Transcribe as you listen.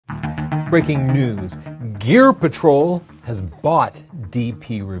Breaking news, Gear Patrol has bought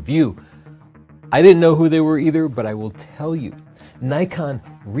DPReview. I didn't know who they were either, but I will tell you. Nikon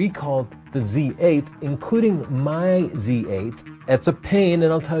recalled the Z8, including my Z8. It's a pain,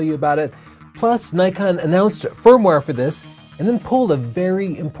 and I'll tell you about it. Plus, Nikon announced firmware for this, and then pulled a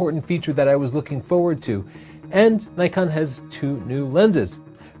very important feature that I was looking forward to. And Nikon has 2 new lenses.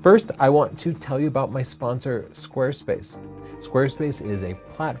 First, I want to tell you about my sponsor, Squarespace. Squarespace is a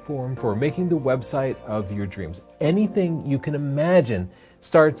platform for making the website of your dreams. Anything you can imagine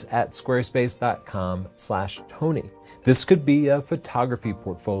starts at squarespace.com/Tony. This could be a photography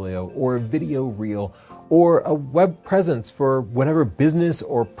portfolio or a video reel or a web presence for whatever business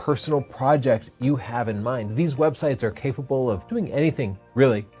or personal project you have in mind. These websites are capable of doing anything,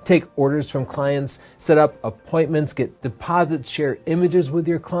 really. Take orders from clients, set up appointments, get deposits, share images with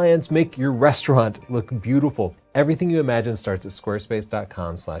your clients, make your restaurant look beautiful. Everything you imagine starts at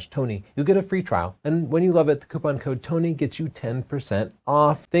squarespace.com/Tony. You'll get a free trial, and when you love it, the coupon code Tony gets you 10%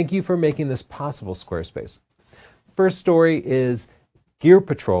 off. Thank you for making this possible, Squarespace. First story is Gear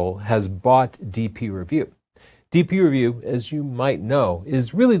Patrol has bought DPReview. DPReview, as you might know,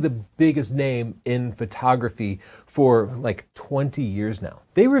 is really the biggest name in photography for like 20 years now.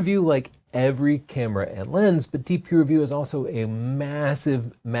 They review like every camera and lens, but DPReview is also a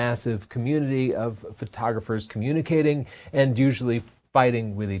massive, massive community of photographers communicating and usually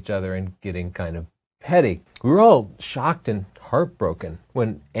fighting with each other and getting kind of petty. We were all shocked and heartbroken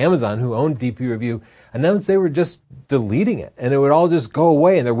when Amazon, who owned DPReview, announced they were just deleting it and it would all just go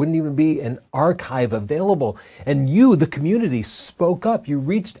away and there wouldn't even be an archive available. And you, the community, spoke up. You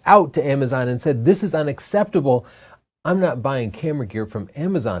reached out to Amazon and said, this is unacceptable. I'm not buying camera gear from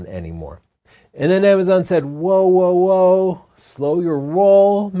Amazon anymore. And then Amazon said, whoa, whoa, whoa, slow your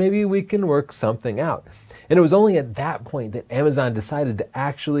roll. Maybe we can work something out. And it was only at that point that Amazon decided to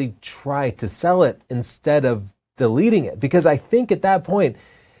actually try to sell it instead of deleting it. Because I think at that point,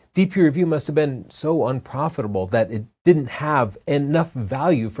 DPReview must have been so unprofitable that it didn't have enough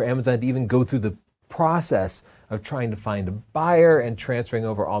value for Amazon to even go through the process of trying to find a buyer and transferring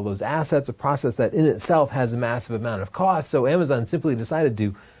over all those assets, a process that in itself has a massive amount of cost. So Amazon simply decided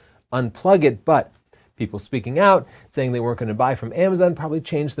to unplug it, but people speaking out, saying they weren't going to buy from Amazon probably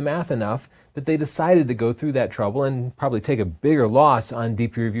changed the math enough that they decided to go through that trouble and probably take a bigger loss on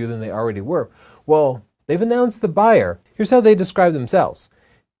DPReview than they already were. Well, they've announced the buyer. Here's how they describe themselves.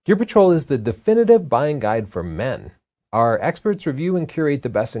 Gear Patrol is the definitive buying guide for men. Our experts review and curate the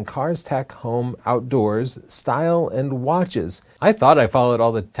best in cars, tech, home, outdoors, style, and watches. I thought I followed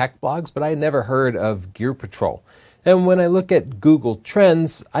all the tech blogs, but I had never heard of Gear Patrol. And when I look at Google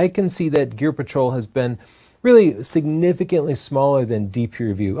Trends, I can see that Gear Patrol has been really significantly smaller than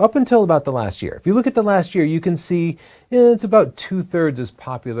DPReview up until about the last year. If you look at the last year, you can see it's about 2/3 as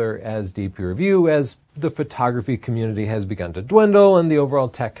popular as DPReview as the photography community has begun to dwindle and the overall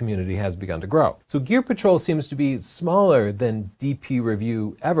tech community has begun to grow. So Gear Patrol seems to be smaller than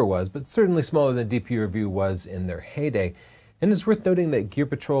DPReview ever was, but certainly smaller than DPReview was in their heyday. And it's worth noting that Gear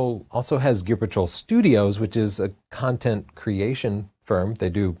Patrol also has Gear Patrol Studios, which is a content creation firm. They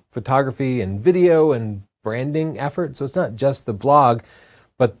do photography and video and branding efforts. So it's not just the blog,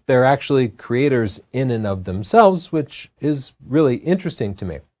 but they're actually creators in and of themselves, which is really interesting to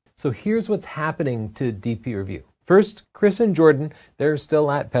me. So here's what's happening to DPReview. First, Chris and Jordan, they're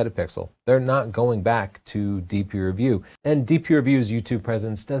still at Petapixel. They're not going back to DPReview. And DPReview's YouTube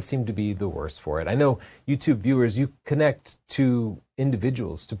presence does seem to be the worst for it. I know YouTube viewers, you connect to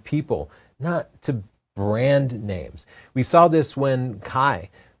individuals, to people, not to brand names. We saw this when Kai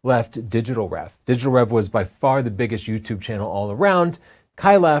left DigitalRev. DigitalRev was by far the biggest YouTube channel all around.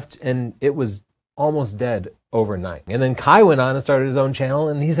 Kai left and it was almost dead overnight. And then Kai went on and started his own channel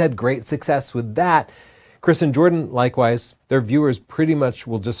and he's had great success with that. Chris and Jordan, likewise, their viewers pretty much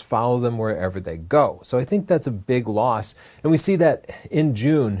will just follow them wherever they go. So I think that's a big loss. And we see that in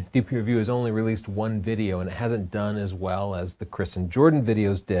June, DPReview has only released 1 video and it hasn't done as well as the Chris and Jordan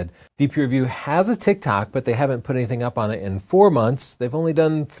videos did. DPReview has a TikTok, but they haven't put anything up on it in 4 months. They've only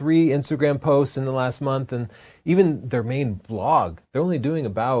done 3 Instagram posts in the last month, and even their main blog, they're only doing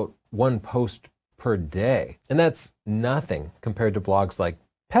about 1 post per day. And that's nothing compared to blogs like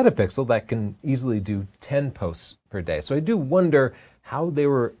Petapixel that can easily do 10 posts per day. So I do wonder how they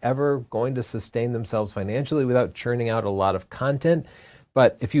were ever going to sustain themselves financially without churning out a lot of content.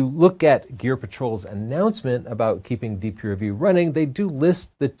 But if you look at Gear Patrol's announcement about keeping DPReview running, they do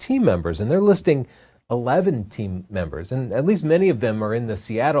list the team members, and they're listing 11 team members. And at least many of them are in the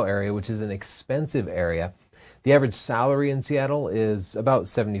Seattle area, which is an expensive area. The average salary in Seattle is about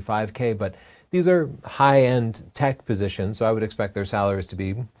 $75K, but These are high-end tech positions, so I would expect their salaries to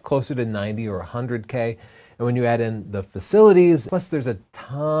be closer to 90 or 100K. And when you add in the facilities, plus there's a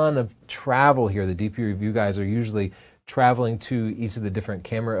ton of travel here. The DPReview guys are usually traveling to each of the different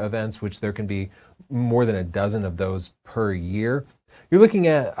camera events, which there can be more than a dozen of those per year. You're looking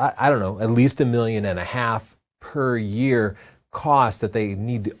at, I don't know, at least $1.5 million per year cost that they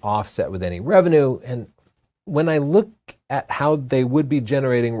need to offset with any revenue. And when I look at how they would be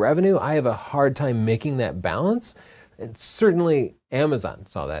generating revenue, I have a hard time making that balance. And certainly Amazon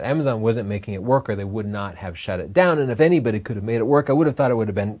saw that. Amazon wasn't making it work, or they would not have shut it down. And if anybody could have made it work, I would have thought it would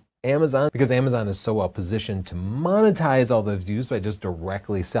have been Amazon, because Amazon is so well positioned to monetize all those views by just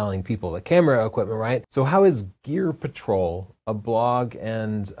directly selling people the camera equipment, right? So how is Gear Patrol, a blog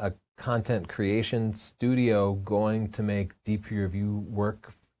and a content creation studio, going to make DPReview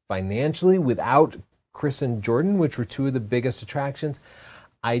work financially without Chris and Jordan, which were two of the biggest attractions?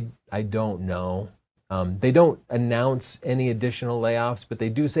 I don't know. They don't announce any additional layoffs, but they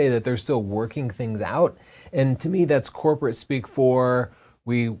do say that they're still working things out. And to me, that's corporate speak for,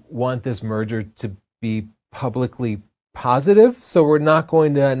 we want this merger to be publicly positive, so we're not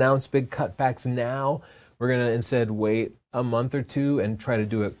going to announce big cutbacks now. We're going to instead wait a month or two and try to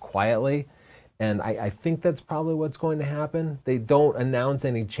do it quietly. And I think that's probably what's going to happen. They don't announce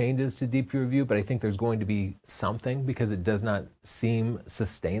any changes to DPReview, but I think there's going to be something, because it does not seem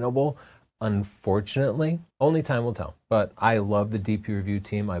sustainable, unfortunately. Only time will tell. But I love the DPReview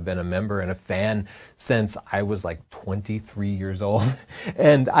team. I've been a member and a fan since I was like 23 years old.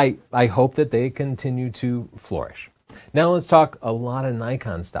 And I hope that they continue to flourish. Now let's talk a lot of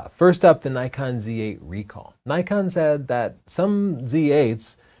Nikon stuff. First up, the Nikon Z8 Recall. Nikon said that some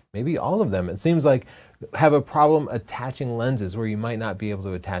Z8s, maybe all of them, it seems like, have a problem attaching lenses where you might not be able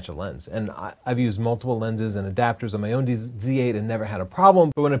to attach a lens. And I've used multiple lenses and adapters on my own Z8 and never had a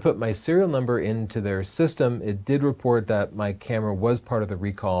problem. But when I put my serial number into their system, it did report that my camera was part of the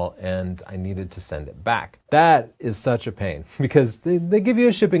recall and I needed to send it back. That is such a pain, because they give you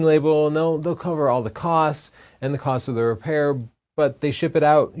a shipping label and they'll cover all the costs and the cost of the repair, but they ship it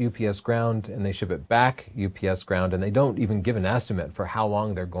out UPS ground and they ship it back UPS ground, and they don't even give an estimate for how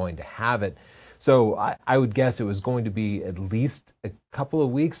long they're going to have it. So I would guess it was going to be at least a couple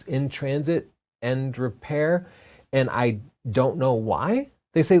of weeks in transit and repair, and I don't know why.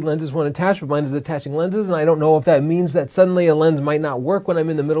 They say lenses won't attach, but mine is attaching lenses, and I don't know if that means that suddenly a lens might not work when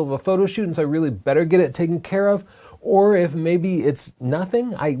I'm in the middle of a photo shoot, and so I really better get it taken care of, or if maybe it's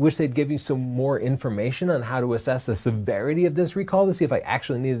nothing. I wish they'd give you some more information on how to assess the severity of this recall to see if I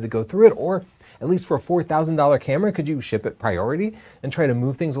actually needed to go through it, or at least for a $4,000 camera, could you ship it priority and try to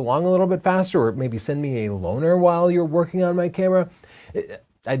move things along a little bit faster, or maybe send me a loaner while you're working on my camera?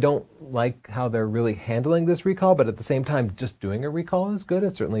 I don't like how they're really handling this recall, but at the same time, just doing a recall is good.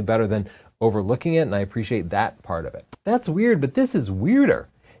 It's certainly better than overlooking it, and I appreciate that part of it. That's weird, but this is weirder.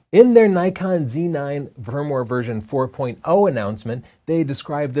 In their Nikon Z9 firmware version 4.0 announcement, they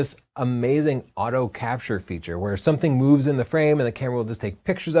described this amazing auto capture feature where something moves in the frame and the camera will just take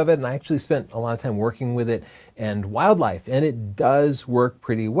pictures of it. And I actually spent a lot of time working with it and wildlife, and it does work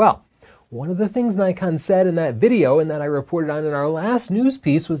pretty well. One of the things Nikon said in that video, and that I reported on in our last news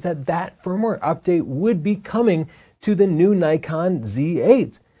piece, was that that firmware update would be coming to the new Nikon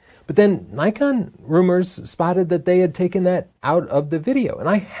Z8. But then Nikon rumors spotted that they had taken that out of the video, and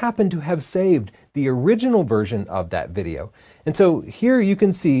I happen to have saved the original version of that video. And so here you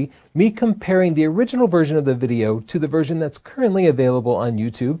can see me comparing the original version of the video to the version that's currently available on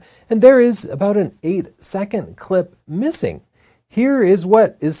YouTube, and there is about an 8-second clip missing. Here is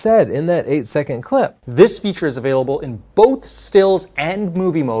what is said in that 8-second clip. This feature is available in both stills and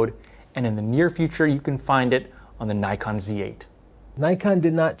movie mode, and in the near future you can find it on the Nikon Z8. Nikon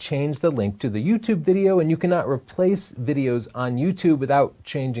did not change the link to the YouTube video, and you cannot replace videos on YouTube without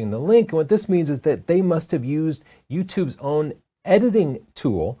changing the link. And what this means is that they must have used YouTube's own editing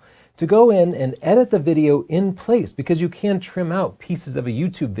tool to go in and edit the video in place, because you can trim out pieces of a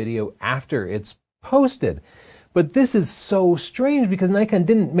YouTube video after it's posted. But this is so strange because Nikon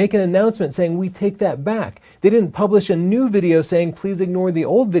didn't make an announcement saying we take that back. They didn't publish a new video saying please ignore the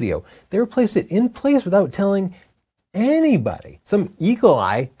old video. They replaced it in place without telling anybody. Some eagle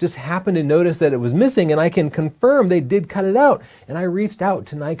eye just happened to notice that it was missing, and I can confirm they did cut it out. And I reached out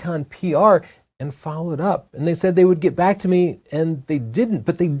to Nikon PR and followed up, and they said they would get back to me, and they didn't.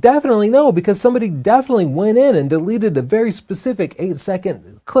 But they definitely know, because somebody definitely went in and deleted a very specific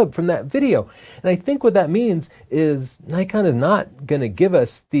 8-second clip from that video. And I think what that means is Nikon is not going to give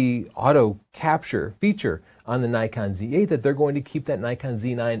us the auto capture feature on the Nikon Z8 that they're going to keep that Nikon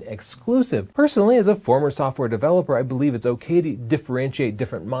Z9 exclusive. Personally, as a former software developer, I believe it's okay to differentiate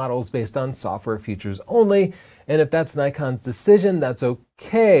different models based on software features only. And if that's Nikon's decision, that's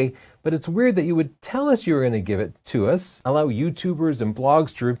okay. But it's weird that you would tell us you were going to give it to us, allow YouTubers and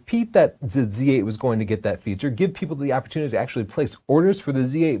blogs to repeat that the Z8 was going to get that feature, give people the opportunity to actually place orders for the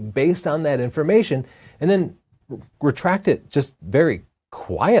Z8 based on that information, and then retract it just very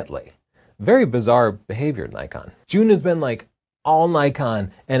quietly. Very bizarre behavior, Nikon. June has been like all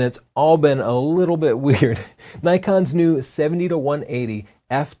Nikon, and it's all been a little bit weird. Nikon's new 70-180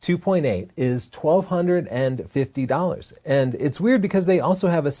 f2.8 is $1,250. And it's weird because they also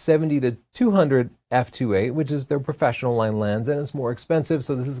have a 70-200 f2.8, which is their professional line lens, and it's more expensive,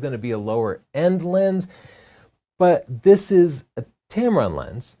 so this is going to be a lower end lens. But this is a Tamron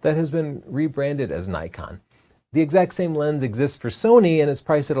lens that has been rebranded as Nikon. The exact same lens exists for Sony and is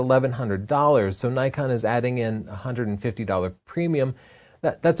priced at $1,100, so Nikon is adding in a $150 premium.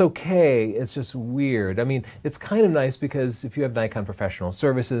 That's okay, it's just weird. I mean, it's kind of nice because if you have Nikon Professional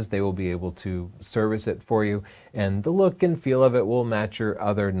Services, they will be able to service it for you, and the look and feel of it will match your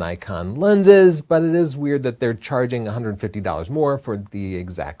other Nikon lenses, but it is weird that they're charging $150 more for the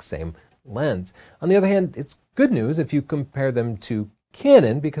exact same lens. On the other hand, it's good news if you compare them to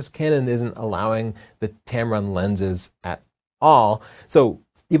Canon, because Canon isn't allowing the Tamron lenses at all. So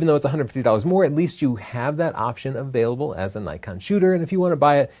even though it's $150 more, at least you have that option available as a Nikon shooter. And if you want to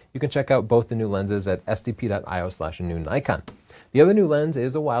buy it, you can check out both the new lenses at sdp.io/new Nikon. The other new lens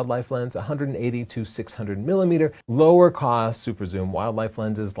is a wildlife lens, 180-600 millimeter, lower cost super zoom. Wildlife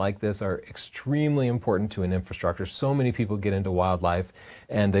lenses like this are extremely important to an infrastructure. So many people get into wildlife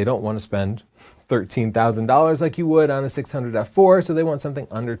and they don't want to spend $13,000 like you would on a 600 f4, so they want something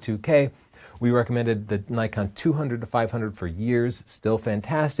under 2K. We recommended the Nikon 200-500 for years, still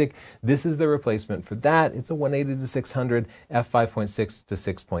fantastic. This is the replacement for that. It's a 180-600 f5.6 to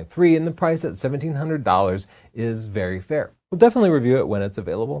 6.3, and the price at $1,700 is very fair. We'll definitely review it when it's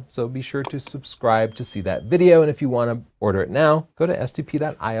available, so be sure to subscribe to see that video, and if you want to order it now, go to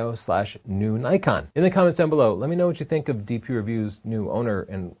sdp.io/new Nikon. In the comments down below, let me know what you think of DPReview's new owner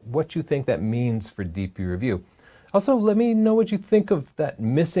and what you think that means for DPReview. Also, let me know what you think of that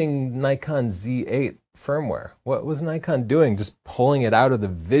missing Nikon Z8 firmware. What was Nikon doing, just pulling it out of the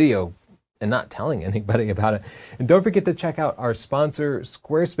video and not telling anybody about it? And don't forget to check out our sponsor,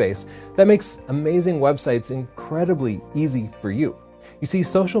 Squarespace. That makes amazing websites incredibly easy for you. You see,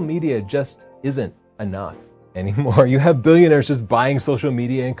 social media just isn't enough anymore. You have billionaires just buying social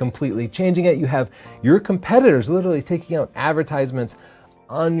media and completely changing it. You have your competitors literally taking out advertisements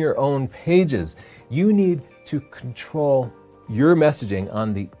on your own pages. You need to control your messaging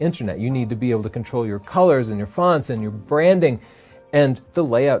on the internet. You need to be able to control your colors and your fonts and your branding and the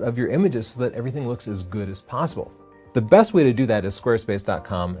layout of your images so that everything looks as good as possible. The best way to do that is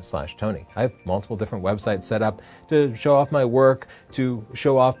squarespace.com/Tony. I have multiple different websites set up to show off my work, to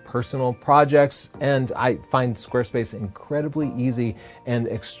show off personal projects, and I find Squarespace incredibly easy and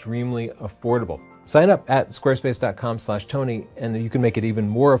extremely affordable. Sign up at squarespace.com/Tony, and you can make it even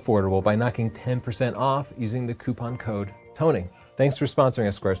more affordable by knocking 10% off using the coupon code TONY. Thanks for sponsoring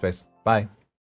us, Squarespace. Bye.